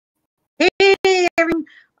Hey, everyone.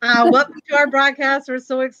 Welcome to our broadcast. We're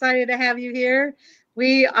so excited to have you here.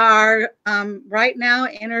 We are right now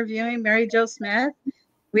interviewing Mary Jo Smith.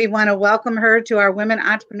 We want to welcome her to our Women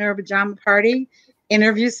Entrepreneur Pajama Party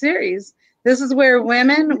interview series. This is where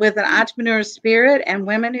women with an entrepreneur spirit and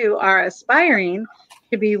women who are aspiring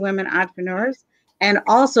to be women entrepreneurs and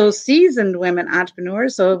also seasoned women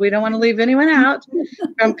entrepreneurs, so we don't want to leave anyone out,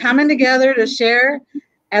 from coming together to share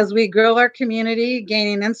as we grow our community,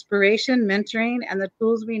 gaining inspiration, mentoring, and the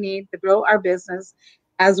tools we need to grow our business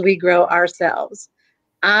as we grow ourselves.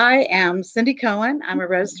 I am Cindy Cohen. I'm a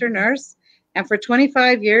registered nurse, and for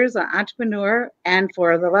 25 years, an entrepreneur, and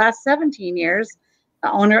for the last 17 years, the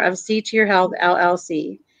owner of See to Your Health,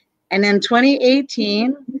 LLC. And in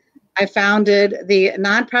 2018, I founded the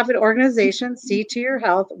nonprofit organization See to Your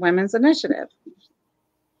Health Women's Initiative.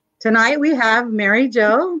 Tonight, we have Mary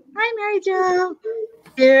Jo. Hi, Mary Jo.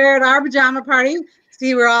 Here at our pajama party.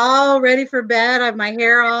 See, we're all ready for bed. I have my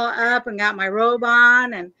hair all up and got my robe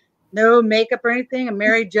on and no makeup or anything. And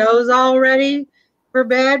Mary Jo's all ready for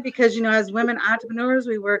bed because, you know, as women entrepreneurs,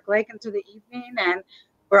 we work late into the evening and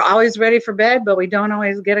we're always ready for bed, but we don't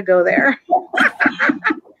always get to go there.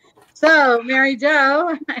 So, Mary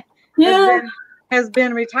Jo has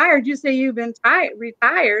been retired. You say you've been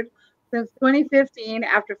retired since 2015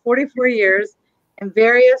 after 44 years in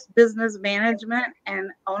various business management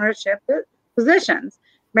and ownership positions.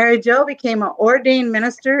 Mary Jo became an ordained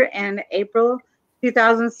minister in April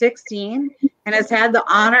 2016 and has had the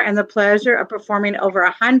honor and the pleasure of performing over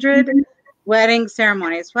 100 wedding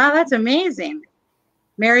ceremonies. Wow, that's amazing.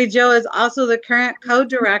 Mary Jo is also the current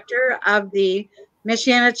co-director of the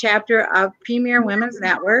Michiana chapter of Premier Women's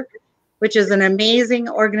Network, which is an amazing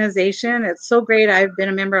organization. It's so great. I've been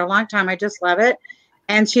a member a long time. I just love it.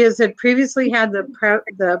 And she has previously had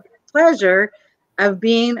the pleasure of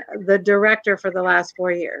being the director for the last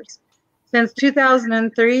 4 years. Since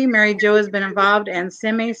 2003, Mary Jo has been involved in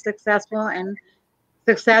semi-successful and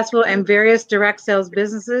successful in various direct sales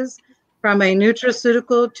businesses, from a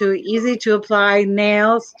nutraceutical to easy-to-apply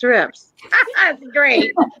nail strips. That's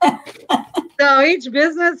great. So each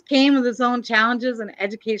business came with its own challenges and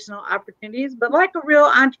educational opportunities, but like a real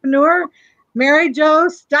entrepreneur, Mary Jo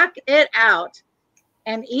stuck it out.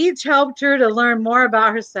 And each helped her to learn more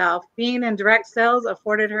about herself. Being in direct sales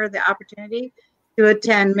afforded her the opportunity to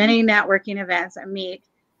attend many networking events and meet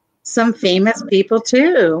some famous people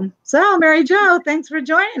too. So, Mary Jo, thanks for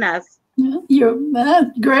joining us. You're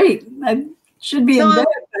great. I should be in bed,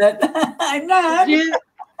 but I'm not.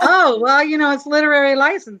 Oh, well, you know, it's literary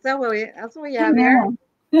license. That's what we have here.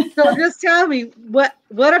 So just tell me, what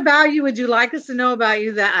about you would you like us to know about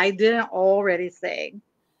you that I didn't already say?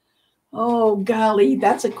 Oh, golly,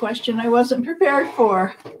 that's a question I wasn't prepared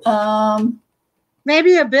for.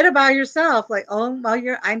 Maybe a bit about yourself. Like, oh,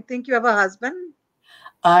 well, I think you have a husband.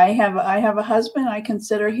 I have a husband. I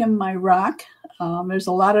consider him my rock. There's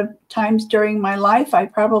a lot of times during my life I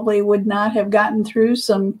probably would not have gotten through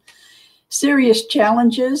some serious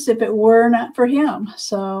challenges if it were not for him.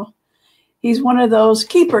 So he's one of those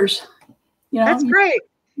keepers. You know? That's great.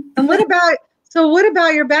 And what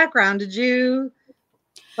about your background? Did you,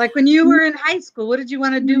 like when you were in high school, what did you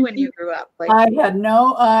want to do when you grew up? Like, I had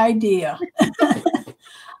no idea.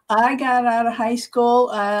 I got out of high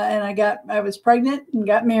school and I was pregnant and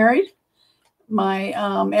got married. My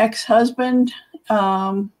ex-husband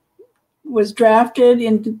was drafted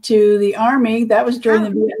into the Army. That was during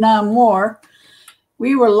the Vietnam War.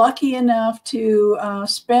 We were lucky enough to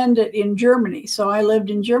spend it in Germany. So I lived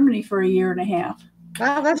in Germany for 1.5 years.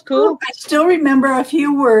 Wow, that's cool. I still remember a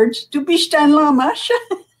few words. Du bist ein Lamasch.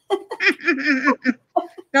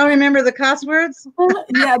 Don't remember the cuss words?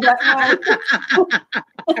 Yeah, that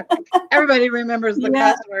Everybody remembers the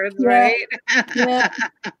cuss words, right? Yeah.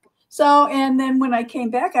 So, and then when I came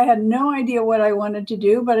back, I had no idea what I wanted to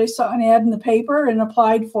do, but I saw an ad in the paper and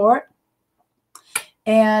applied for it.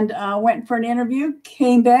 And went for an interview,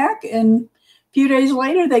 came back, and a few days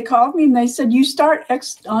later they called me and they said, you start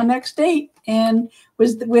on next date, and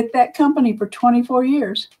was with that company for 24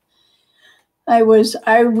 years. I was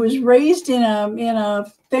raised in a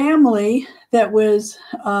family that was,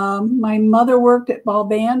 my mother worked at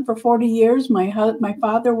Balban for 40 years. My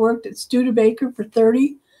father worked at Studebaker for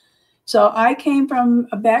 30. So I came from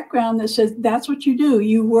a background that says that's what you do.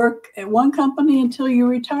 You work at one company until you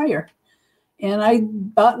retire. And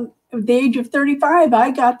about the age of 35,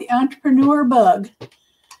 I got the entrepreneur bug.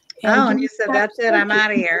 And you said, that's it, I'm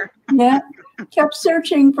out of here. Yeah, kept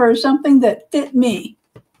searching for something that fit me.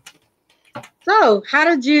 So how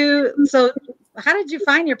did you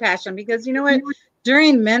find your passion? Because you know what,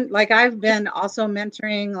 during I've been also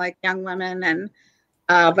mentoring like young women, and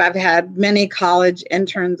I've had many college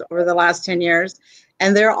interns over the last 10 years,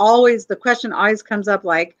 and the question always comes up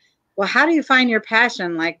like, well, how do you find your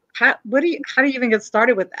passion? Like, how do you even get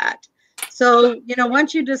started with that? So,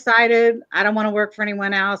 once you decided, I don't want to work for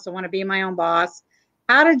anyone else, I want to be my own boss,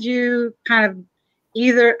 how did you how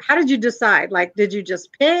did you decide? Like, did you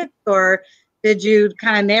just pick, or did you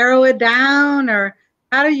kind of narrow it down, or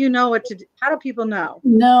how do you know what to do? How do people know?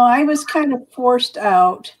 No, I was kind of forced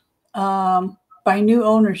out by new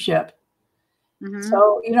ownership. Mm-hmm.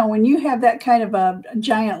 So, when you have that kind of a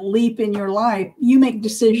giant leap in your life, you make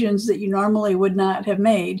decisions that you normally would not have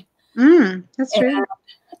made. That's true. And,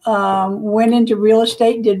 went into real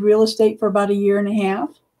estate, did real estate for about 1.5 years.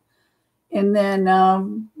 And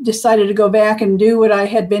then decided to go back and do what I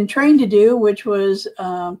had been trained to do, which was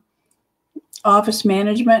office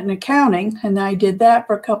management and accounting. And I did that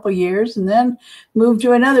for a couple of years, and then moved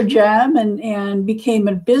to another job and became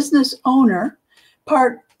a business owner,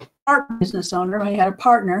 part business owner. I had a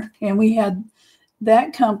partner, and we had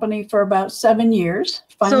that company for about 7 years.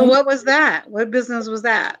 Finally, so what was that? What business was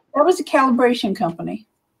that? That was a calibration company.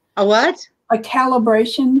 A what? A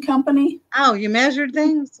calibration company. Oh, you measured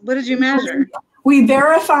things? What did you measure? We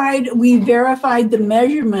verified the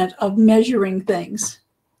measurement of measuring things.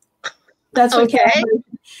 That's what calibration.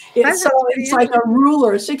 It's like a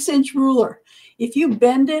ruler, a 6-inch ruler. If you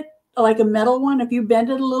bend it, like a metal one, if you bend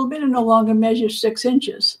it a little bit, it no longer measures 6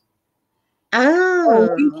 inches. Oh.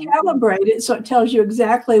 So we calibrate it so it tells you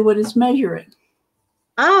exactly what it's measuring.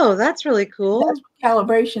 Oh, that's really cool. That's what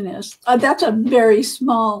calibration is. That's a very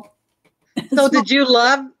small. So did you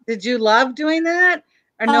love doing that?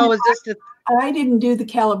 Or no, it was just I didn't do the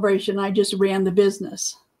calibration. I just ran the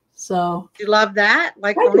business. So you love that?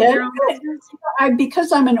 Like owning your own business?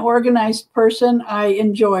 Because I'm an organized person, I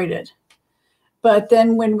enjoyed it. But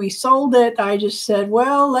then when we sold it, I just said,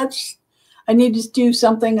 well, I need to do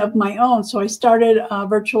something of my own. So I started a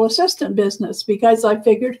virtual assistant business because I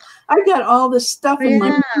figured I've got all this stuff in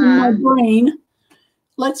my brain.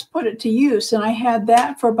 Let's put it to use. And I had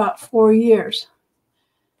that for about 4 years.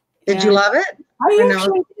 Did you love it? I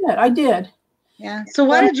actually did. I did. Yeah. So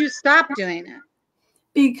why did you stop doing it?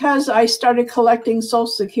 Because I started collecting Social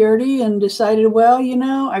Security and decided, well,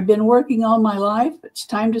 I've been working all my life. It's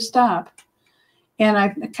time to stop. And I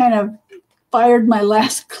kind of fired my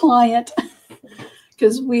last client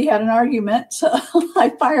because we had an argument. So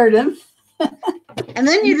I fired him. And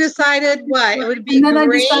then you decided what? It would be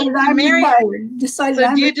great to marry. So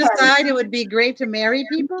did you decide it would be great to marry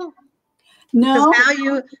people? No.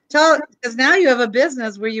 Because now you have a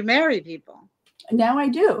business where you marry people. Now I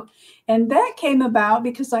do. And that came about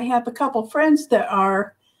because I have a couple friends that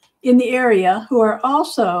are in the area who are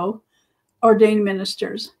also ordained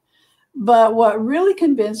ministers. But what really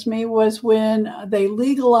convinced me was when they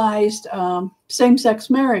legalized same-sex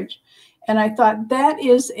marriage. And I thought that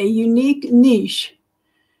is a unique niche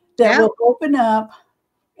that will open up.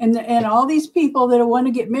 And all these people that want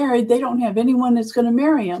to get married, they don't have anyone that's going to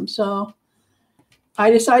marry them. So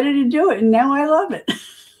I decided to do it, and now I love it.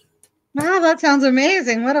 Wow, that sounds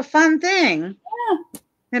amazing. What a fun thing. Yeah.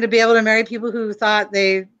 And to be able to marry people who thought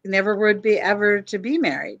they never would be ever to be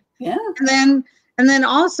married. Yeah. And then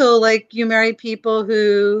also, like, you marry people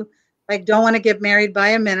who like don't want to get married by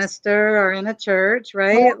a minister or in a church,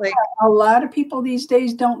 right? Well, like a lot of people these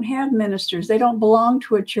days don't have ministers. They don't belong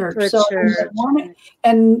to a church. And the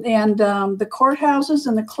courthouses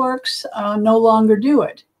and the clerks no longer do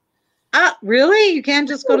it. Really? You can't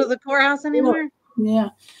just go to the courthouse anymore? Yeah.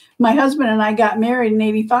 My husband and I got married in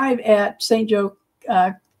 '85 at St. Joe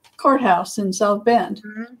Courthouse in South Bend.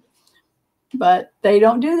 Mm-hmm. But they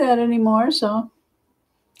don't do that anymore, so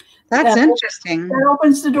that's interesting. That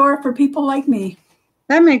opens the door for people like me.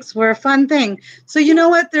 That makes for a fun thing. So you know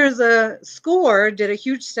what? There's a SCORE did a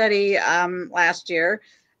huge study last year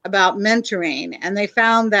about mentoring, and they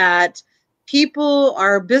found that people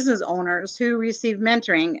are business owners who receive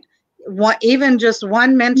mentoring, even just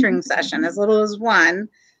one mentoring session, as little as one,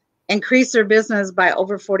 increase their business by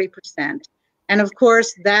over 40%. And of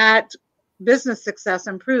course, that business success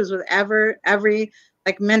improves with every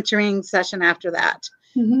like mentoring session after that.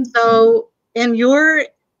 Mm-hmm. So in your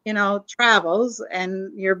travels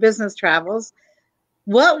and your business travels,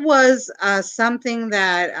 what was something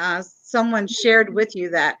that someone shared with you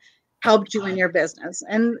that helped you in your business?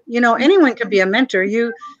 And anyone can be a mentor.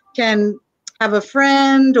 You can have a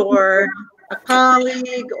friend or a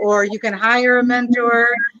colleague, or you can hire a mentor.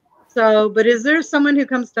 So, but is there someone who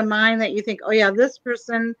comes to mind that you think, oh yeah, this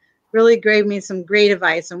person really gave me some great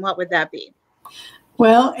advice, and what would that be?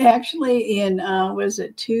 Well, actually in, was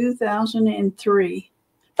it 2003,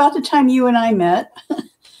 about the time you and I met.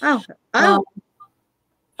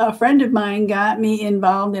 a friend of mine got me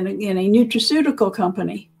involved in a nutraceutical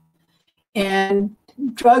company and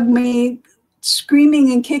drugged me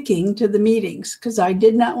screaming and kicking to the meetings because I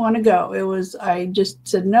did not want to go. I just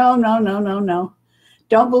said, no, no, no, no, no.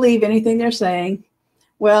 Don't believe anything they're saying.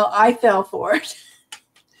 Well, I fell for it.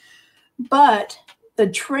 But the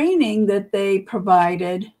training that they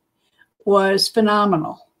provided was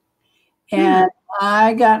phenomenal. And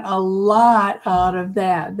I got a lot out of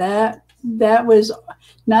that. That was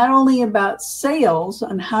not only about sales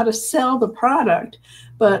and how to sell the product,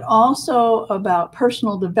 but also about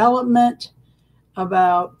personal development,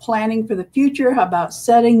 about planning for the future, about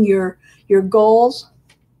setting your goals.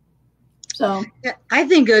 So yeah, I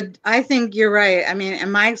think you're right. I mean,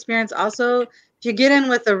 in my experience also, if you get in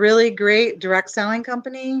with a really great direct selling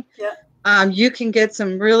company, you can get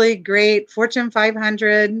some really great Fortune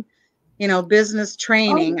 500, business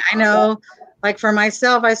training. I know, like for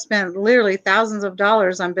myself, I spent literally thousands of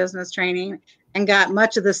dollars on business training and got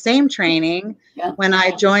much of the same training when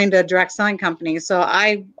I joined a direct selling company. So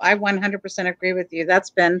I 100% agree with you. That's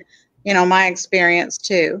been, my experience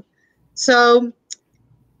too. So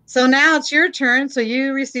now it's your turn. So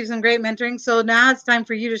you received some great mentoring. So now it's time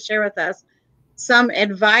for you to share with us some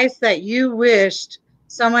advice that you wished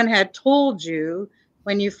someone had told you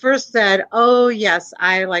when you first said, oh, yes,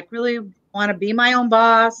 I really want to be my own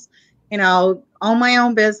boss, own my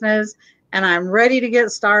own business, and I'm ready to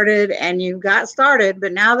get started. And you got started.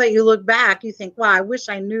 But now that you look back, you think, wow, I wish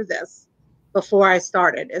I knew this before I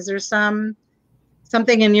started. Is there something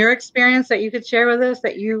in your experience that you could share with us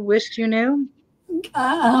that you wished you knew?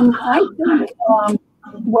 I think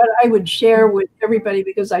what I would share with everybody,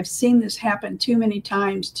 because I've seen this happen too many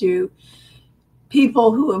times to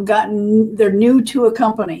people who have they're new to a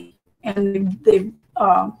company and they've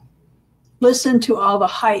listened to all the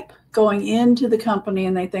hype going into the company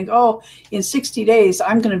and they think, oh, in 60 days,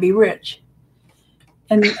 I'm going to be rich.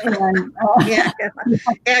 And yeah,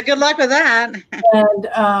 good luck with that. And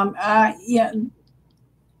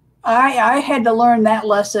I had to learn that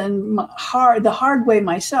lesson the hard way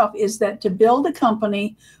myself, is that to build a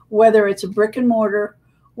company, whether it's a brick and mortar,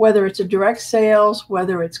 whether it's a direct sales,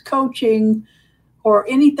 whether it's coaching or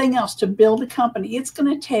anything else, to build a company, it's going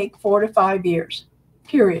to take 4 to 5 years,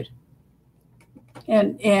 period.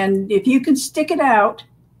 And if you can stick it out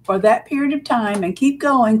for that period of time and keep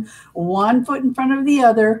going, one foot in front of the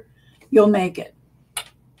other, you'll make it.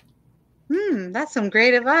 That's some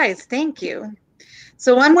great advice. Thank you.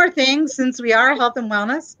 So one more thing, since we are a health and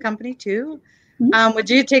wellness company too, would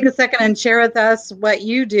you take a second and share with us what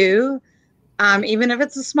you do, even if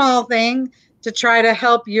it's a small thing, to try to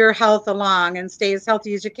help your health along and stay as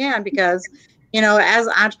healthy as you can? Because, as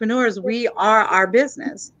entrepreneurs, we are our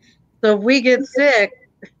business. So if we get sick,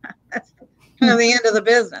 that's kind of the end of the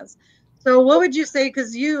business. So what would you say,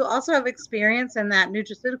 because you also have experience in that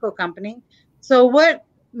nutraceutical company. So what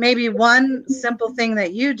maybe one simple thing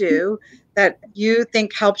that you do that you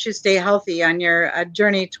think helps you stay healthy on your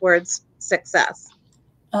journey towards success?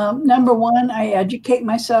 Number one, I educate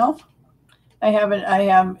myself. I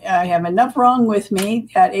have enough wrong with me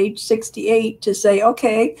at age 68 to say,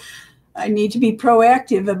 okay, I need to be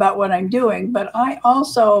proactive about what I'm doing. But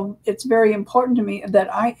it's very important to me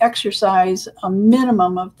that I exercise a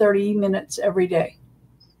minimum of 30 minutes every day.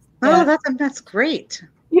 Oh, that's great.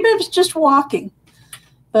 Even if it's just walking,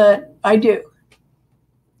 but I do.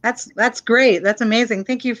 That's great. That's amazing.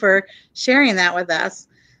 Thank you for sharing that with us.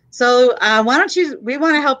 So we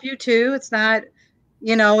want to help you too. It's not,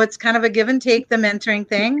 it's kind of a give and take, the mentoring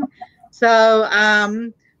thing. So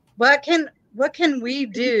what can we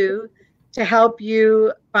do to help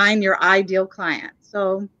you find your ideal client?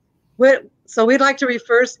 So we'd like to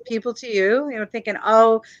refer people to you, thinking,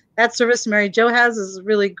 oh, that service Mary Jo has is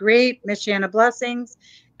really great, Michiana blessings,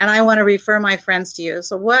 and I want to refer my friends to you.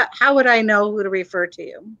 So how would I know who to refer to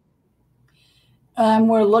you?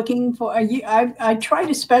 We're looking for, I try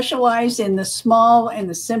to specialize in the small and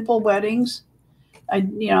the simple weddings.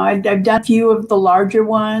 I've done a few of the larger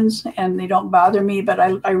ones and they don't bother me, but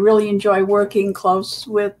I really enjoy working close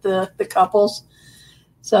with the couples.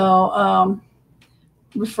 So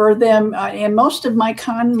refer them, and most of my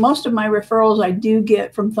referrals I do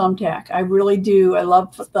get from Thumbtack. I really do. I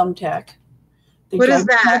love Thumbtack. What is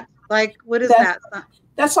that? What is that?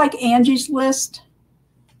 That's like Angie's List.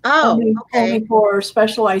 Oh, okay. Only for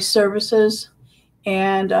specialized services.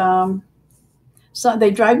 And so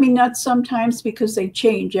they drive me nuts sometimes because they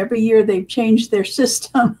change. Every year they've changed their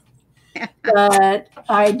system. But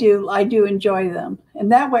I do enjoy them.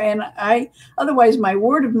 And that way, otherwise my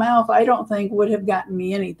word of mouth, I don't think would have gotten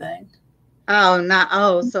me anything. So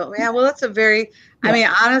yeah, well, that's a very I mean,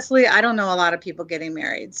 honestly, I don't know a lot of people getting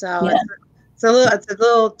married, so Yeah. it's a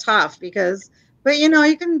little tough because, but you know,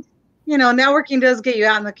 you can, you know, networking does get you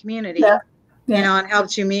out in the community, Yeah. Yeah. you know, and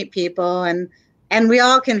helps you meet people, and we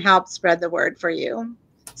all can help spread the word for you.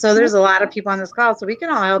 So there's a lot of people on this call, so we can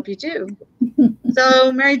all help you too.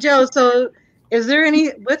 So Mary Jo, so is there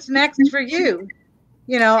what's next for you?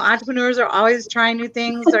 You know, entrepreneurs are always trying new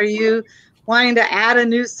things. Are you wanting to add a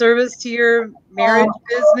new service to your marriage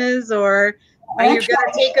business, or are you going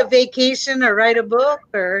to take a vacation or write a book?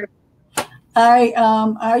 Or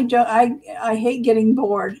I hate getting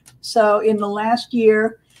bored. So in the last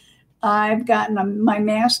year, I've gotten my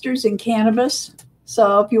master's in cannabis.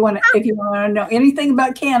 So if you want to know anything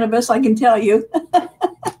about cannabis, I can tell you.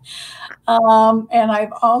 And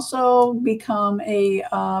I've also become a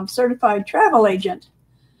certified travel agent.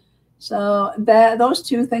 So those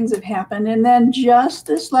two things have happened. And then just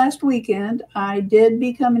this last weekend, I did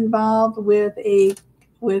become involved with a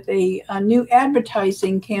new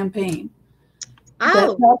advertising campaign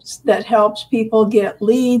that helps people get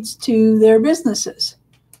leads to their businesses.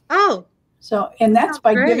 Oh. So, and that's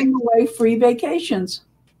by giving away free vacations.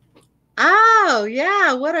 Oh,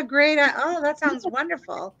 yeah. What a great, that sounds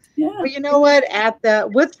wonderful. Yeah. But you know what,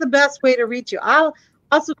 what's the best way to reach you? I'll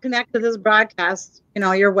also connect to this broadcast, you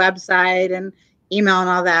know, your website and email and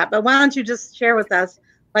all that. But why don't you just share with us,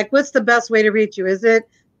 like, what's the best way to reach you? Is it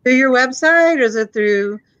through your website, or is it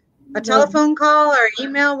through a telephone call or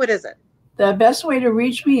email? What is it? The best way to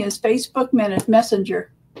reach me is Facebook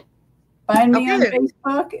Messenger. Find me on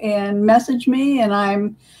Facebook and message me, and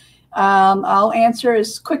I'll answer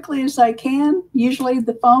as quickly as I can. Usually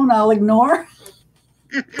the phone I'll ignore.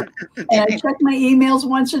 And I check my emails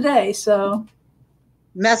once a day. So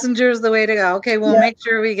Messenger is the way to go. Okay, we'll make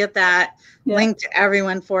sure we get that link to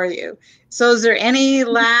everyone for you. So is there any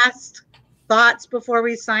last thoughts before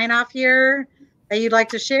we sign off here that you'd like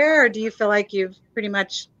to share, or do you feel like you've pretty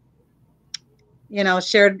much, you know,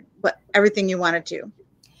 shared everything you wanted to?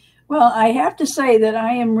 Well, I have to say that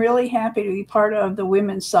I am really happy to be part of the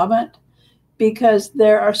Women's Summit, because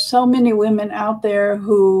there are so many women out there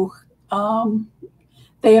who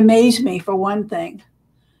they amaze me, for one thing.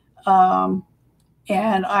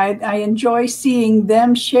 And I enjoy seeing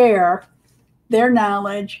them share their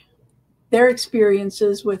knowledge, their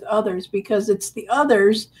experiences with others, because it's the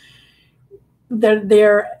others that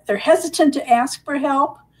they're hesitant to ask for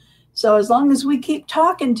help. So as long as we keep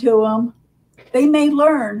talking to them, they may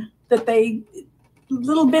learn that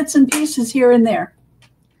little bits and pieces here and there.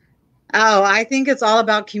 Oh, I think it's all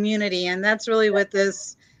about community, and that's really what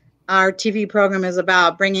our TV program is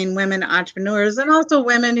about, bringing women entrepreneurs and also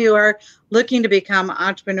women who are looking to become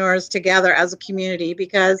entrepreneurs together as a community,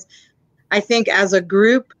 because I think as a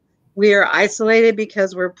group, we are isolated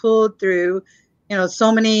because we're pulled through, you know,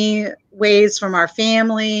 so many ways from our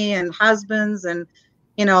family and husbands and,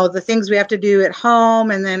 you know, the things we have to do at home,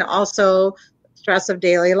 and then also stress of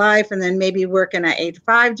daily life, and then maybe working an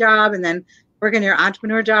 8-to-5 job, and then working your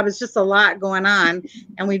entrepreneur job. It's just a lot going on,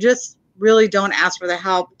 and we just really don't ask for the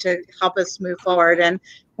help to help us move forward. And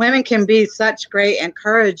women can be such great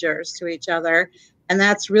encouragers to each other, and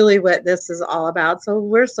that's really what this is all about. So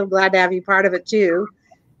we're so glad to have you part of it too.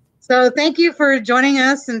 So thank you for joining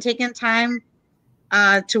us and taking time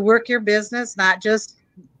to work your business, not just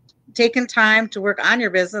taking time to work on your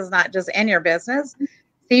business, not just in your business.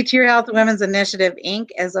 See to Your Health Women's Initiative, Inc.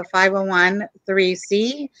 is a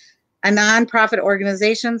 501(c)(3), a nonprofit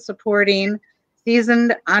organization supporting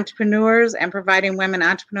seasoned entrepreneurs and providing women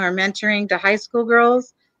entrepreneur mentoring to high school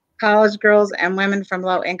girls, college girls, and women from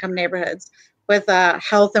low-income neighborhoods with a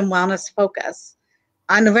health and wellness focus.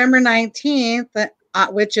 On November 19th,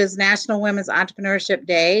 which is National Women's Entrepreneurship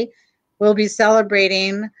Day, we'll be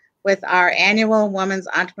celebrating with our annual Women's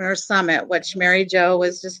Entrepreneur Summit, which Mary Jo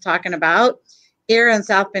was just talking about, here in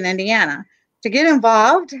South Bend, Indiana. To get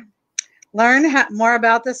involved, learn more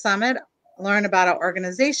about the summit, learn about our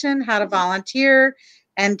organization, how to volunteer,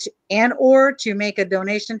 or to make a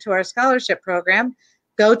donation to our scholarship program,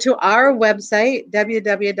 go to our website,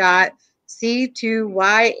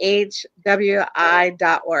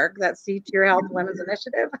 www.c2yhwi.org. That's C to Your Health Women's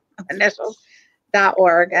Initiative,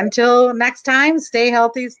 initials.org. Until next time, stay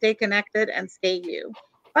healthy, stay connected, and stay you.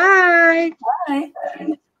 Bye. Bye.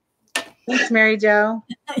 Thanks, Mary Jo.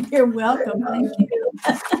 You're welcome. Thank you.